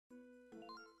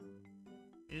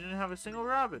even have a single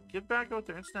rabbit. Get back out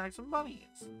there and snag some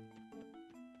bunnies.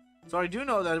 So I do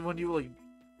know that when you like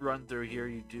run through here,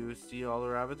 you do see all the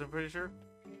rabbits, I'm pretty sure.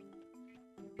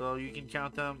 So you can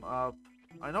count them up.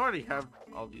 I know I already have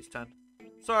all these 10.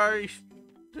 Sorry,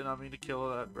 did not mean to kill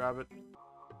that rabbit.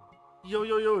 Yo,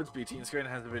 it's B-tean Screen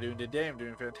has a video, and today I'm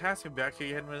doing fantastic. I'm back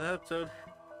here again with an episode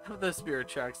of the Spirit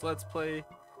Tracks Let's Play.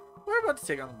 We're about to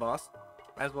take on the boss,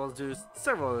 as well as do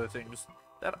several other things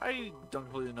that I don't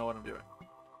completely know what I'm doing.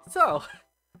 So,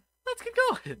 let's get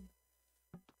going.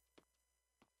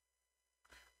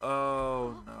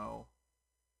 Oh no.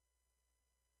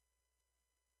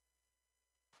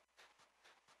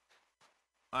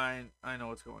 I know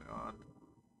what's going on.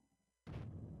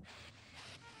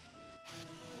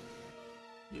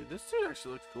 Dude, this dude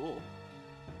actually looks cool.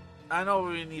 I know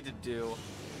what we need to do.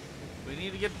 We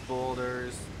need to get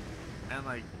boulders and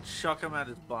like chuck him at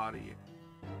his body.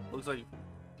 Looks like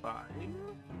 5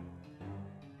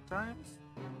 times.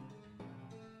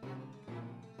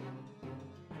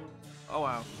 Oh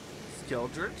wow.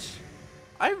 Skeldritch?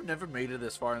 I've never made it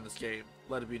this far in this game,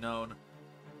 let it be known.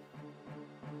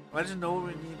 Imagine know what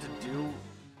we need to do.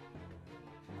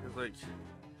 It's like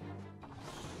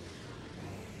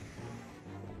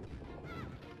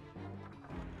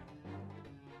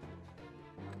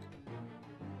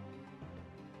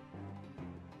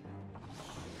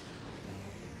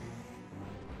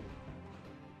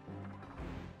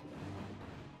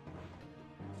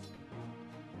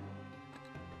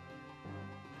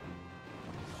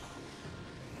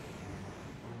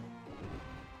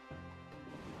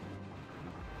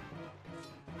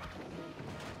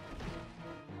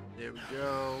there we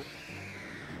go.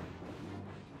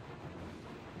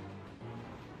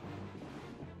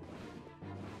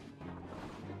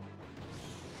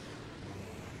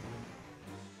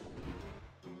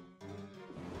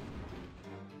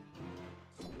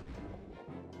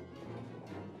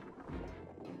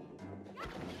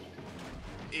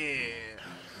 Yeah.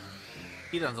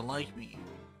 He doesn't like me.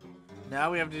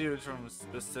 Now we have to do it from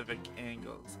specific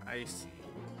angles. I see.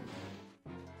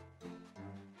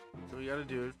 So we gotta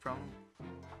do it from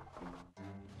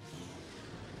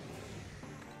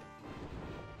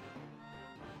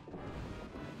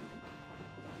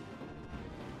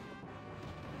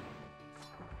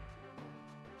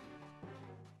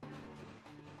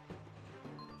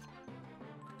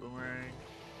boomerang.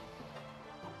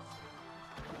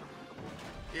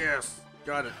 Yes,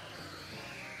 got it.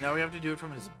 Now we have to do it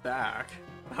from his back.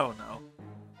 Oh no.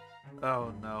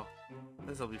 Oh no.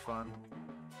 This'll be fun.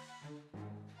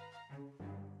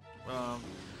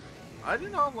 I do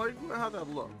not like how that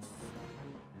looks.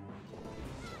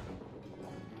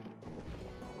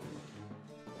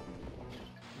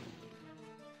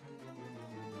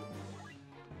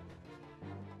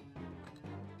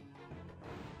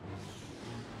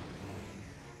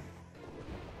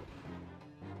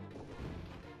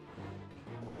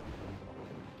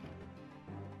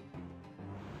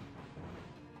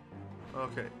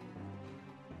 Okay.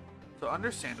 So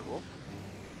understandable.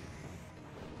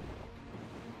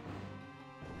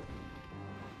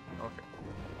 Okay.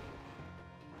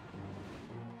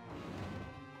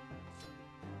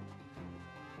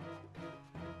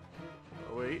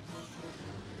 Wait.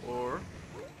 Or.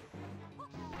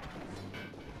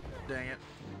 Dang it.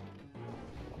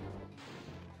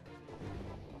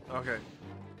 Okay.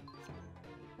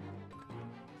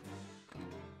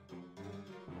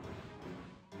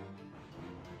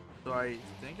 So I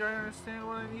think I understand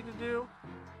what I need to do.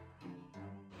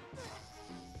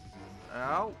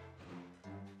 Ow.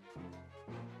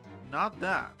 Not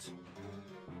that.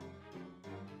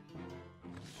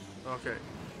 Okay.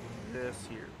 This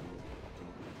here.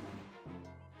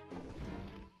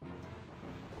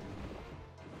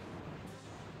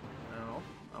 No.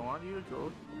 I want you to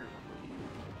go here, please.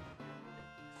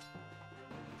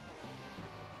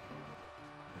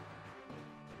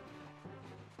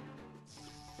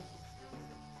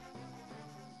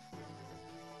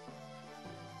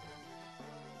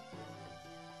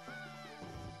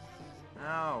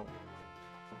 Ow.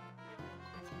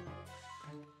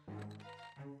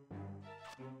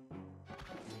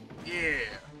 Yeah.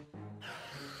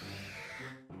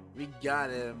 We got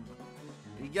him.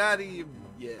 We got him.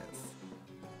 Yes.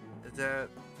 Is that...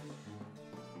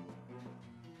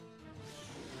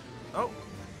 Oh.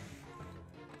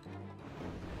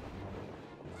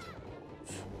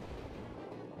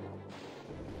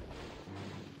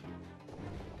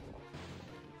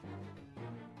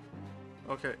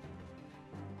 Okay.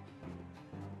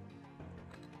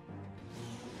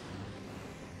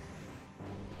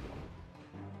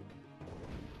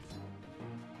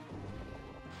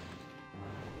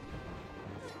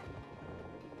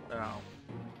 Ow.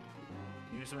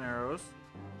 Give me some arrows.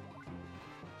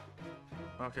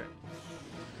 Okay.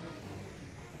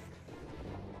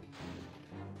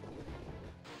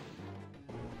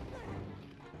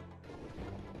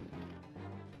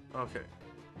 Okay.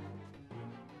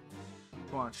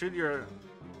 Come on, shoot your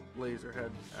laser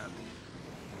head at me.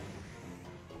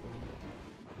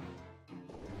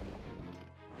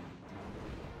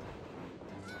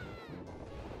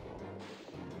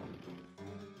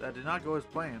 That did not go as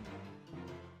planned.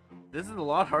 This is a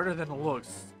lot harder than it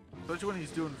looks, especially when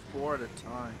he's doing 4 at a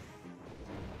time.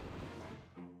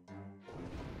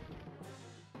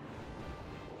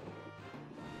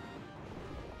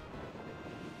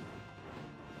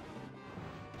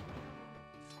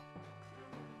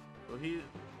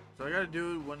 So I gotta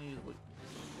do it when he's like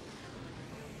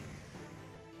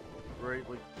right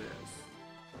like this.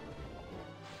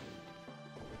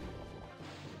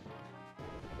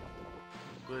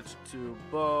 Switch to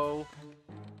bow.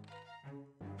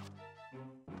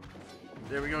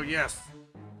 There we go, yes!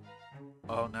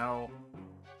 Oh, now...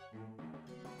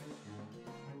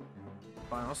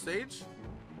 Final stage?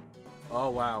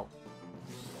 Oh, wow.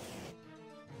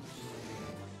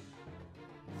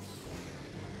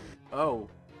 Oh.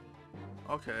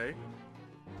 Okay.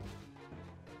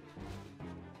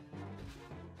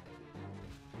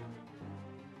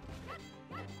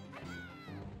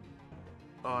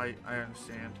 Oh, I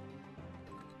understand.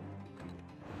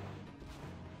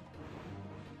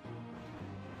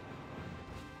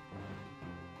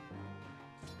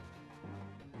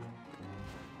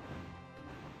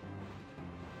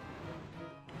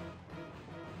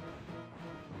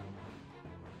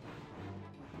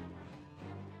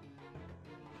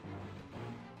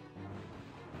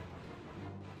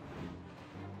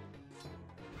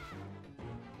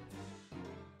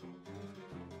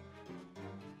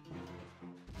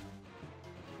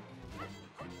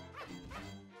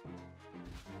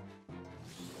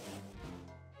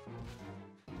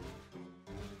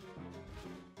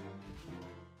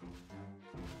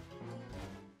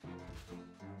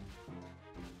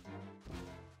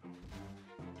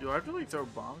 Do I have to like throw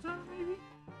bombs at him maybe?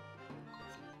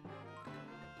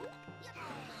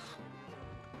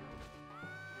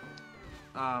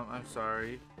 I'm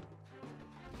sorry.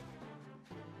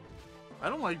 I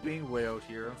don't like being way out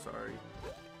here, I'm sorry.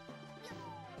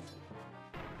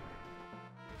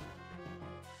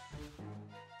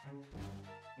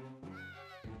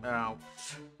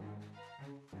 Ouch.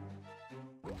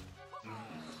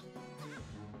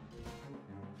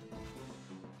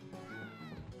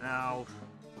 Ow.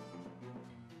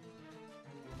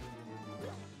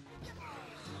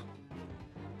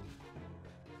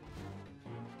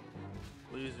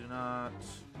 Please do not.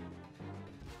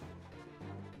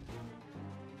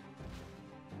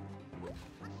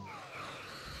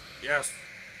 Yes!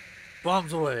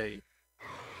 Bombs away!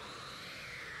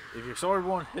 If your sword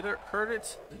won't hurt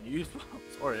it, then use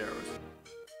bombs or arrows.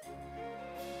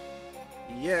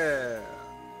 Yeah!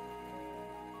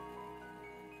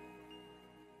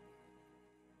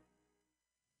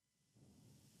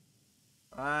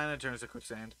 And it turns to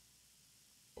quicksand.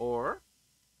 Or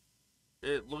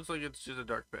it looks like it's just a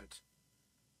dark pit.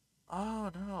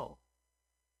 Oh no.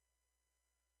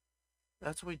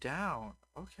 That's way down.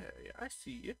 Okay, I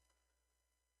see.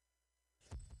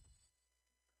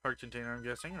 Heart container, I'm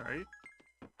guessing, right?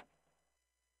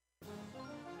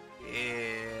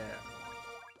 Yeah.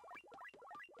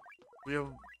 We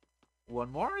have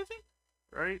one more, I think?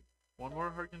 Right? One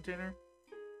more heart container?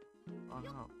 Oh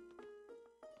no.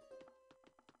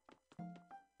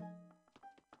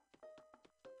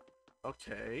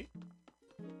 Okay.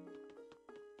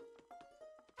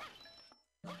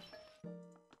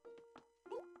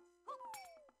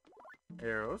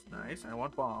 Arrows, nice. I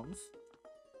want bombs.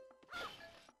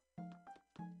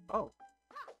 Oh.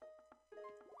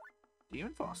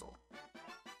 Demon fossil.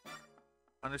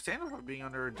 Understandable for being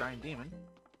under a giant demon.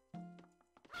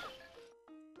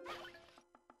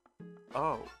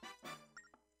 Oh.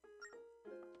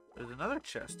 There's another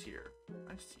chest here.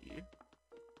 I see.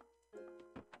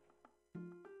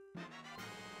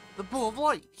 The Bowl of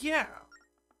Light! Yeah!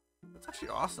 That's actually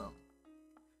awesome.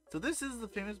 So this is the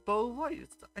famous Bowl of Light.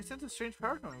 I sense a strange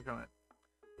power coming from it.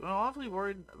 I'm awfully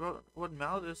worried about what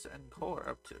Maldius and Cole are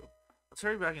up to. Let's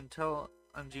hurry back and tell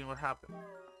Ungene what happened.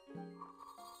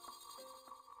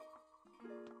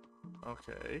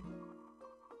 Okay.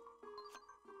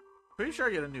 Pretty sure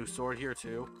I get a new sword here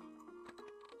too.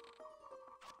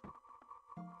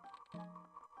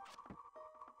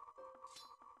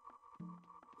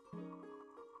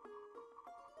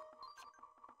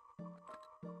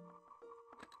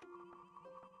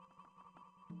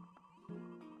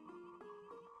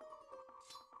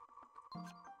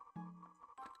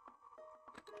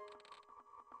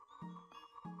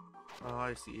 Oh,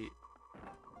 I see. You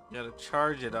gotta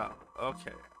charge it up.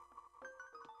 Okay.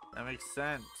 That makes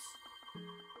sense.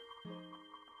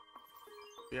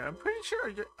 Yeah, I'm pretty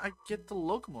sure I get the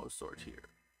Locomo sword here.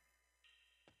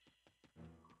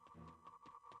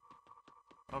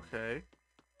 Okay.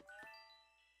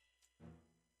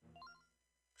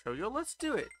 So, yo, let's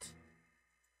do it.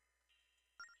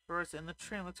 First, in the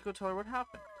train, let's go tell her what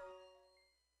happened.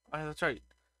 Oh, yeah, that's right.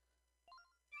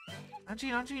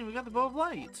 Anjean, we got the Bow of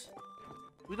Light.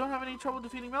 We don't have any trouble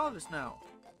defeating Malladus now.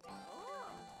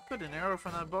 Good, an arrow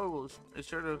from that bow is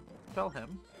sure to fell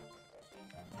him.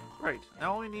 Right,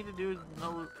 now all we need to do is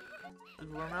know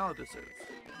where Malladus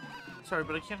is. Sorry,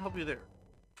 but I can't help you there.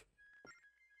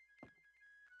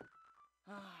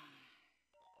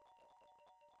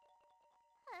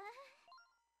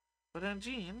 But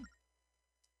Anjean,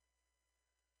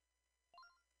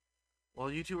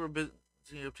 while you two were busy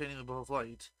obtaining the Bow of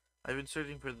Light, I've been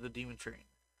searching for the demon train.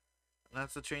 And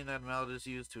that's the train that Malladus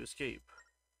used to escape.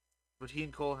 But he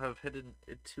and Cole have hidden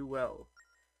it too well.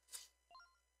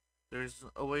 There's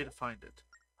a way to find it.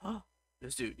 Huh?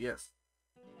 This dude, yes.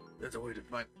 There's a way to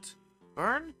find it.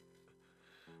 Vern?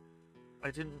 I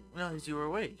didn't realize you were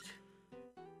awake.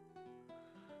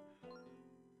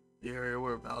 The area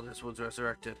where Malladus was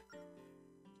resurrected.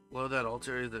 Below that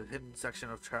altar is a hidden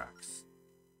section of tracks.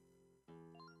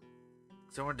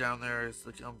 Somewhere down there is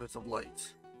the compass of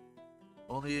light.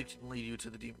 Only it can lead you to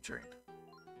the demon train.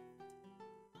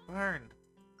 Vern.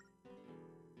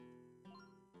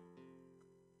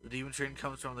 The demon train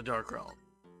comes from the Dark Realm.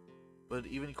 But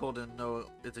even Cole didn't know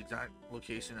its exact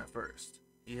location at first.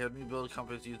 He had me build a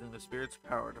compass using the spirit's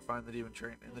power to find the demon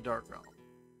train in the Dark Realm.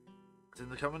 Since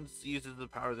the compass uses the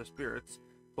power of the spirits,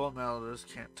 Cole and Malladus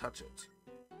can't touch it.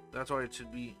 That's why it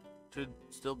should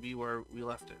still be where we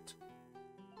left it.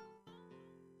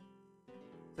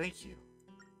 Thank you.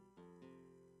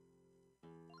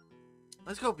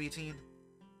 Let's go, B-tean.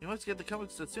 We must get the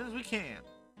compass as soon as we can.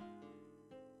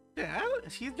 Yeah,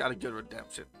 he's got a good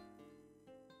redemption.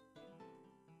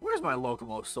 Where's my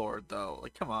Locomo sword, though?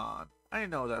 Like, come on. I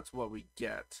know that's what we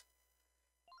get.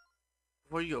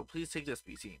 Before you go, please take this,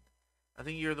 B-tean. I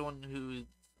think you're the one who's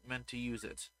meant to use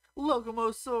it.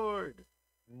 Locomo sword!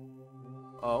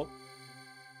 Oh.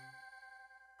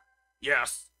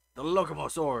 Yes! The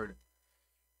Locomo sword!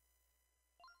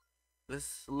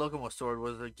 This Locomo sword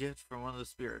was a gift from one of the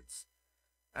spirits.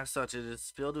 As such, it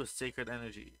is filled with sacred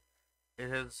energy. It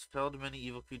has felled many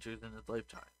evil creatures in its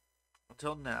lifetime.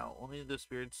 Until now, only the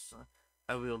spirits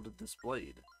have wielded this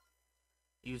blade.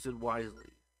 Use it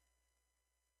wisely.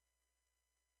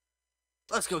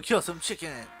 Let's go kill some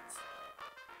chickens!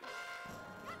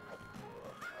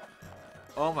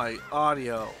 Oh my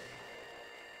audio.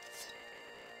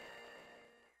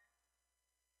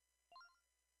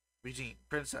 B-tean,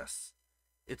 princess.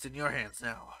 It's in your hands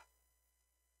now.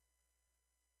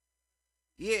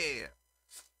 Yeah!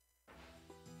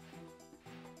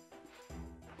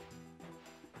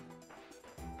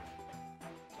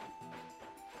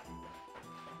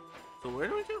 So where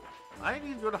do we go? I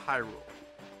need to go to Hyrule.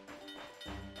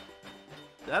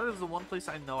 That is the one place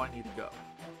I know I need to go.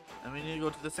 And we need to go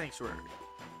to the Sanctuary.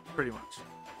 Pretty much.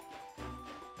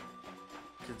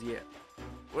 Because, yeah.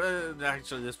 Well,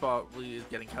 actually, this probably is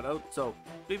getting cut out, so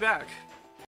be back.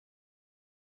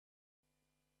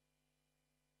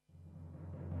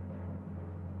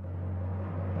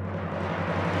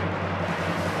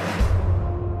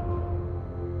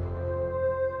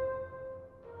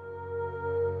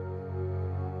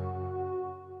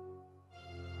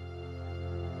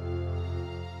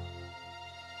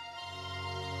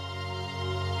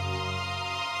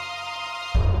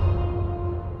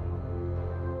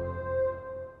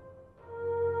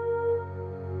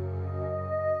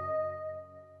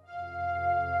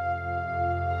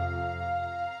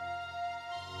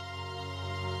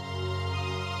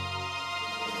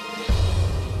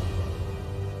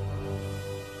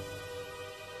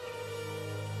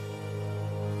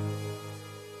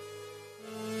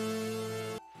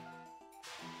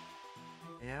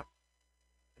 Yep.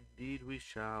 Indeed we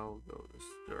shall go this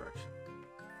direction.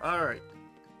 Alright.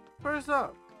 First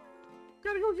up,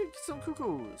 gotta go get some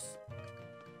cuckoos.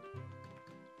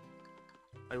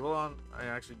 I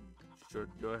actually should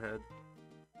go ahead.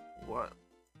 What?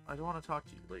 I don't want to talk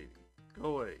to you, lady.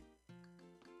 Go away.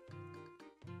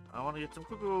 I want to get some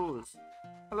cuckoos.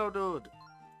 Hello, dude.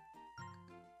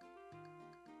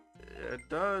 It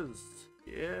does.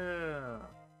 Yeah.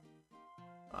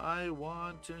 I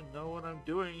want to know what I'm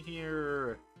doing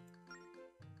here.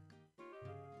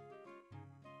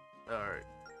 Alright.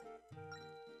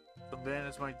 Some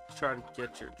bandits might try to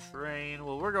get your train.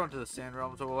 Well, we're going to the Sand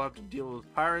Realm, so we'll have to deal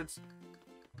with pirates.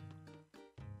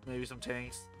 maybe some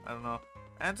tanks. I don't know.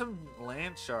 And some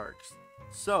land sharks.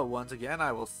 So, once again,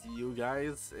 I will see you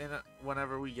guys in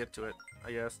whenever we get to it,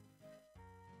 I guess.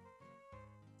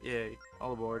 Yay.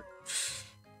 All aboard.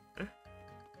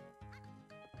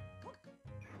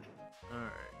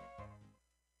 Alright.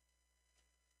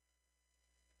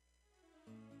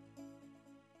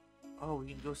 Oh, we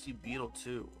can go see Beetle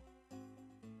too.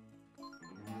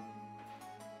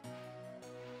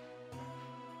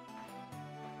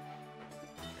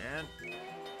 And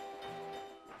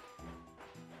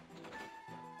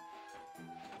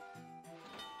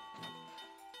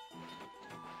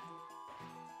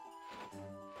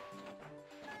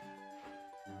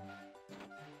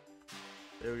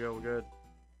there we go, we're good.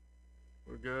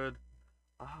 We're good.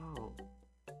 Oh.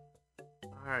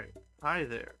 Alright. Hi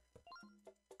there.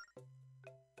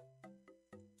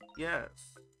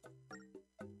 Yes.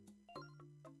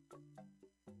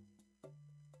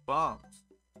 Bombs.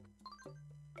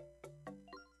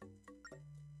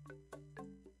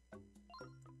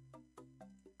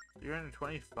 You're under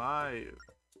 25.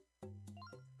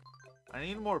 I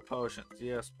need more potions.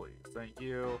 Yes, please. Thank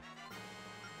you.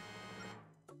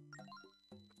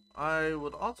 I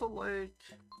would also like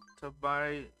to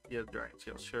buy... Yeah, Dragon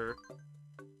Scale, sure.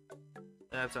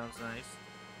 That sounds nice.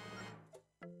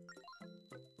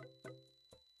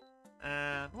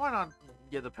 And why not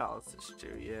get the Palace Dish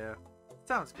too? Yeah,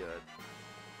 sounds good.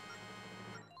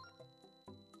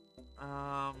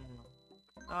 No,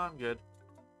 I'm good.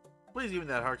 Please give me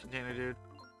that heart container, dude.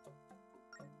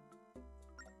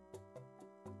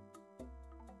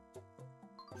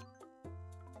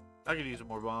 I could use some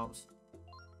more bombs.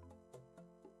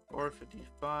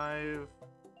 455.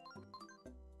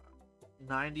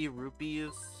 90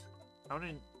 rupees. How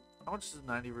much does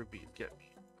 90 rupees get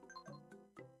me?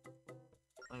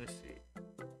 Let me see.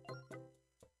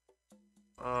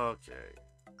 Okay.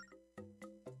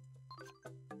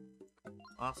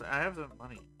 Honestly, I have the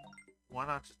money. Why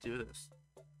not just do this?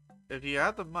 If you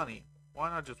have the money, why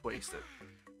not just waste it?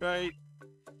 Right?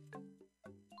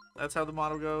 That's how the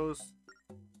motto goes.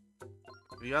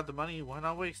 If you got the money, why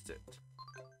not waste it?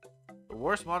 The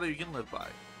worst motto you can live by.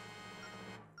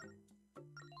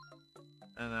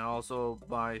 And then also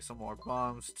buy some more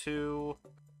bombs too.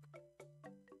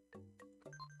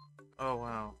 Oh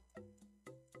wow.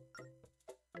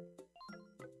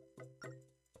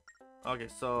 Okay,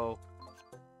 so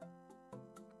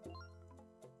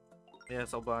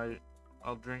yes,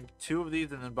 I'll drink 2 of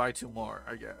these and then buy 2 more,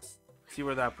 I guess. See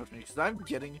where that puts me, because I'm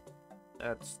getting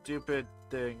that stupid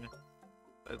thing,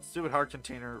 that stupid heart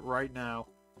container right now.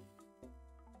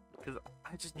 Because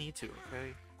I just need to,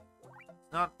 okay?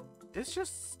 It's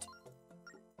just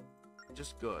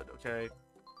good, okay?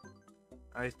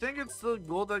 I think it's the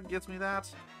gold that gets me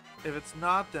that. If it's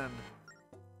not, then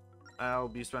I'll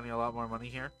be spending a lot more money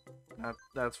here.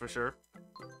 That's for sure.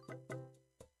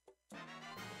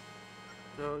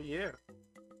 So yeah,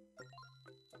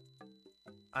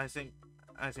 I think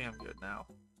I'm good now.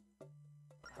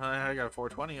 I got a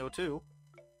 420.02.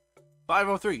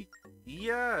 503.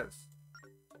 Yes.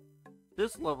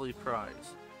 This lovely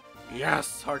prize.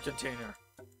 Yes, heart container.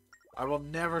 I will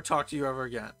never talk to you ever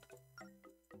again.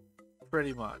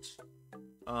 Pretty much.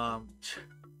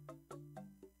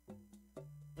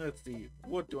 Let's see.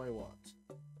 What do I want?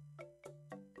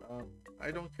 I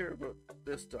don't care about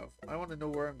this stuff. I want to know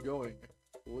where I'm going.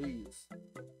 Please.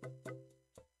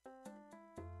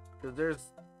 Because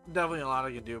there's definitely a lot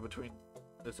I can do between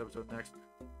this episode and next.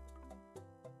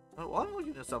 While I'm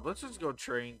looking this up, let's just go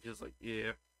train. Because, like,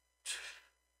 yeah.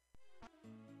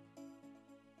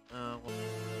 Well,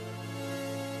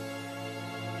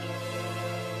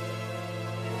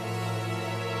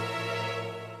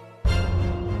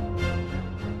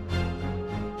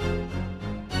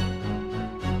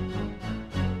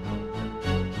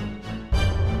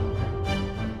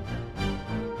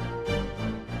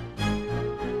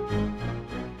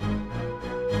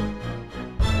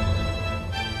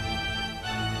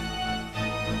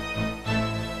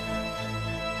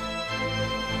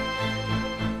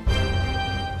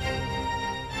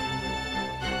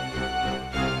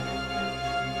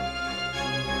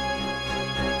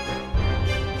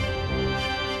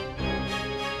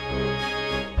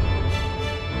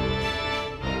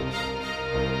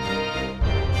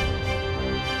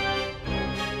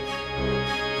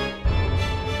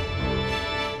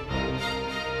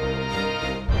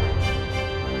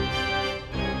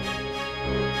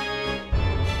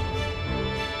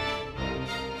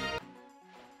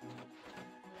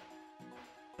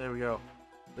 there we go.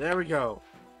 There we go.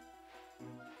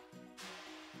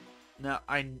 Now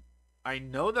I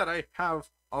know that I have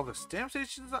all the stamp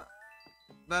stations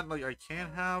that like I can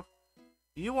have,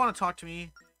 You want to talk to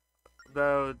me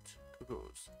about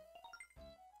cuckoos?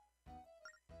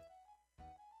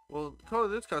 Well,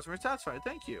 this customer is satisfied.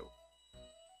 Thank you.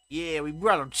 Yeah, we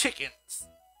brought him chickens.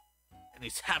 And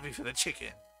he's happy for the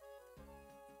chicken.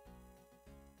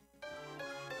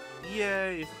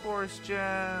 Yay, forest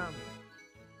gem.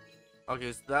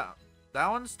 Okay, so that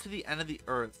one's to the end of the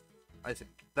earth, I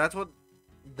think. That's what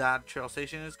that trail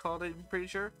station is called, I'm pretty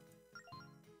sure.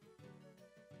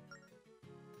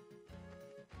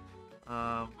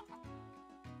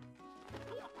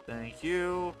 Thank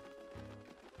you.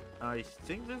 I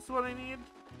think this is what I need.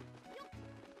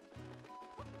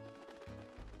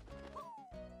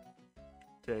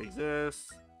 Take this.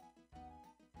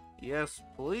 Yes,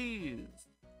 please.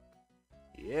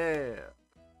 Yeah.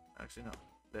 Actually, no.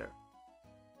 There.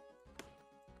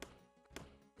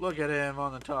 Look at him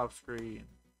on the top screen.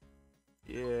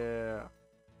 Yeah.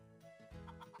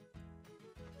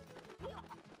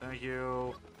 Thank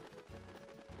you.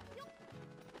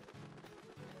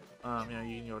 Yeah,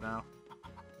 you can go now.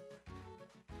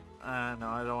 No,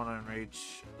 I don't want to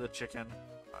enrage the chicken.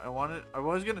 I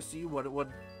was gonna see what it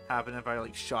would happen if I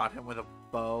like shot him with a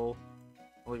bow,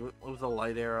 like with a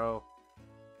light arrow.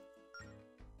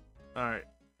 All right.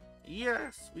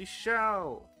 Yes, we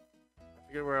shall. I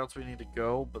forget where else we need to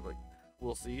go, but like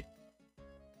we'll see.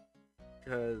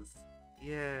 Cause,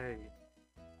 yay.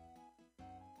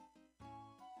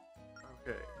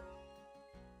 Okay.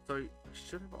 So I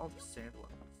should have all the sand ones.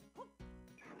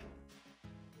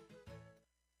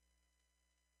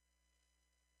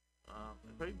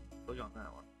 If I click on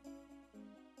that one.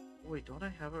 Wait, don't I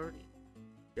have it already?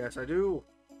 Yes, I do.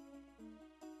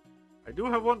 I do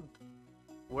have one.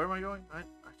 Where am I going? I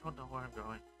don't know where I'm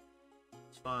going.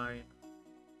 It's fine.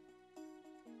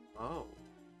 Oh.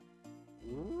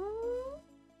 Ooh.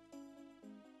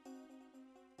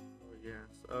 Oh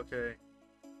yes. Okay.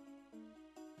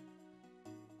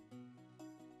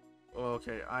 Oh,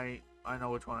 okay. I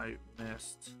know which one I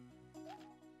missed.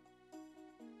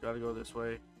 Gotta go this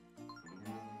way.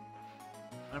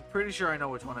 I'm pretty sure I know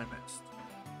which one I missed.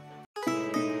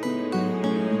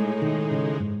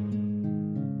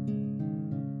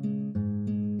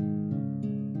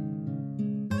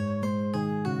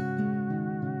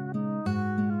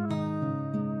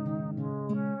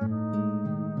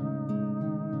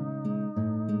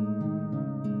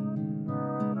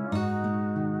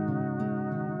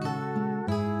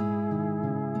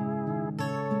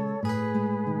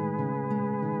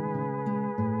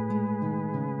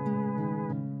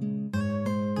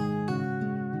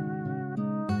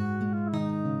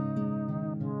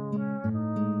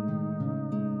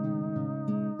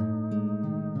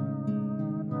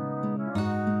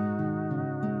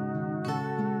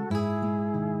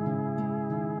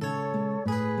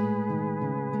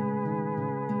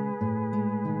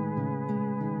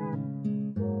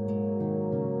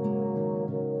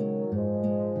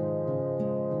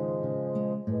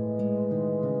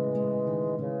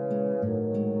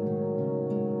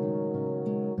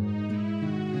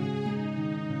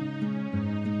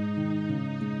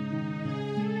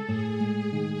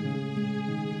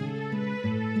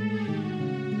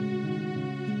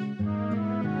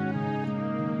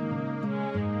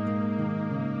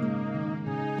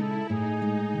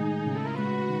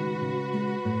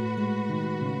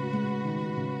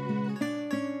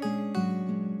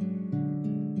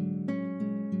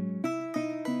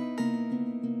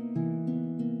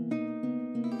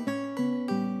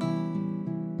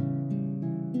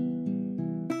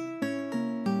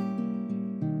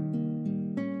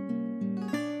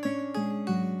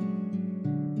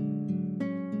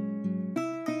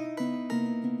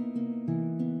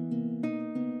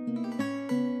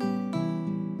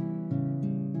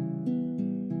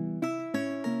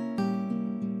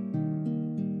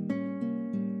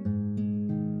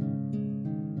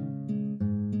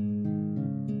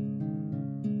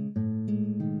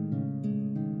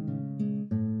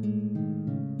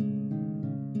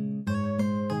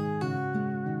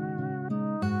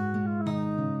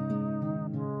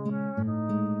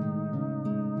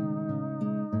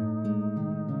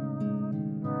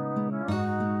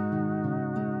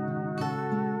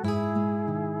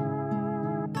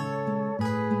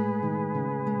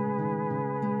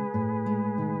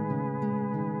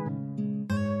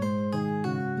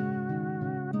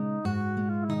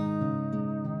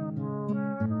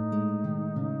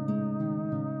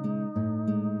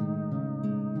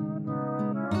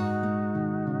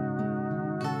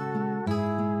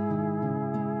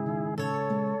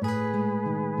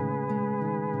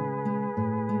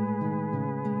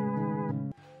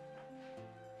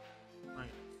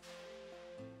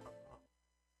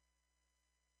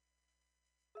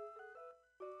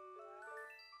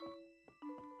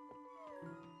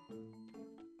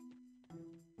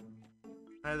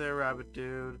 Hi there, rabbit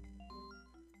dude.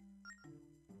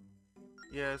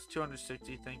 Yes,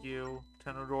 260, thank you.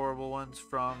 10 adorable ones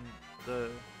from the...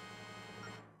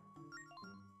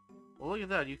 Well, look at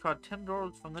that, you caught 10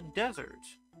 adorable from the desert.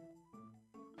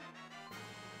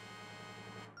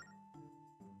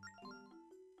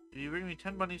 If you bring me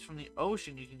 10 bunnies from the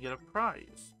ocean, you can get a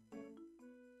prize.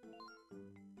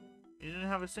 You didn't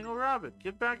have a single rabbit.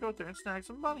 Get back out there and snag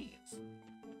some bunnies.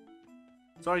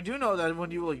 So I do know that when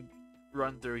you like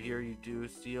run through here, you do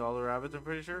see all the rabbits, I'm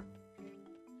pretty sure.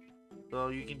 So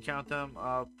you can count them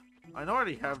up. I know I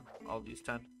already have all these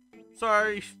 10.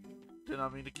 Sorry. Did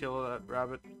not mean to kill that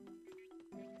rabbit.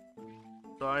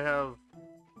 So I have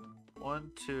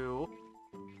 1, 2,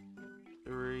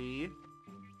 3,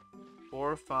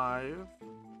 4, 5,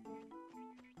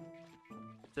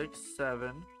 6,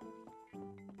 7,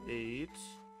 8.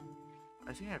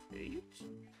 I think I have 8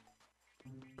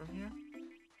 from here.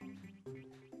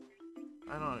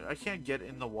 I don't know. I can't get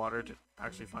in the water to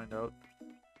actually find out.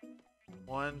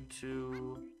 1,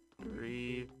 2,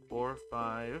 3, 4,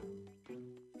 5,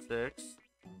 6,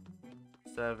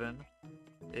 7,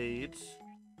 8.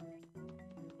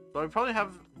 So I probably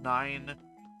have 9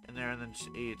 in there and then just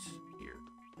 8 here.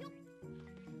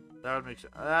 That would make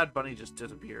sense. That bunny just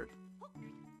disappeared.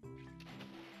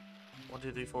 1,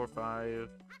 2, 3, 4, 5.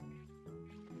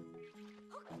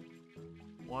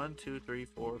 1, 2, 3,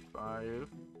 4, 5.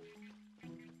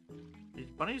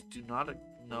 These bunnies do not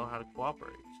know how to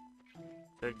cooperate.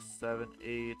 6, 7,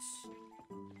 8,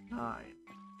 9,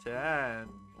 10.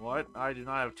 What? I do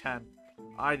not have 10.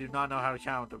 I do not know how to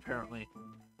count, apparently.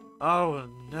 Oh,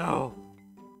 no.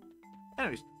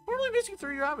 Anyways, we're only missing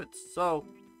 3 rabbits, so...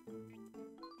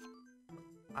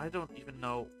 I don't even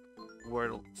know where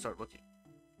to start looking.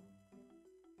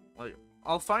 Like,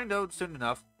 I'll find out soon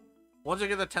enough. Once I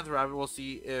get the 10th rabbit, we'll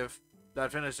see if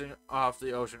that finishing off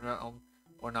the ocean realm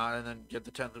or not, and then get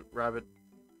the 10th rabbit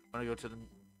when I go to the...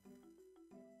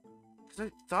 Because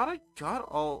I thought I got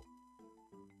all...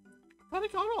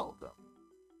 of them.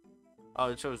 Oh,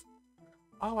 it shows...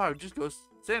 Oh, wow, it just goes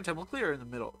Sand Temple clear in the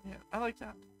middle. Yeah, I like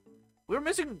that. We were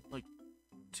missing, like,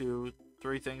 2,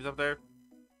 3 things up there.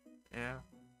 Yeah.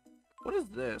 What is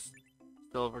this?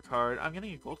 Silver card. I'm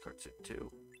getting a gold card soon,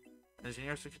 too.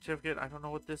 Engineer certificate. I don't know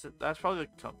what this is. That's probably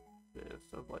the compass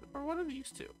of light. Or what are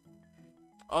these two?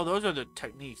 Oh, those are the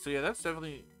techniques. So, yeah, that's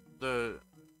definitely the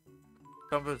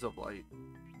compass of light.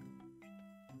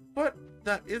 But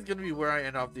that is going to be where I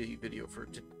end off the video for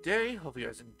today. Hope you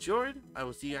guys enjoyed. I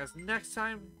will see you guys next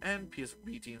time. And peace from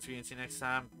B-tean. See you next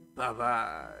time.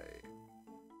 Bye-bye.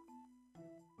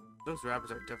 Those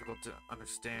rabbits are difficult to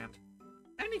understand.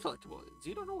 Any collectible is.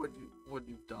 You don't know what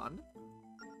you've done.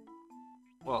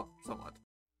 Well, somewhat.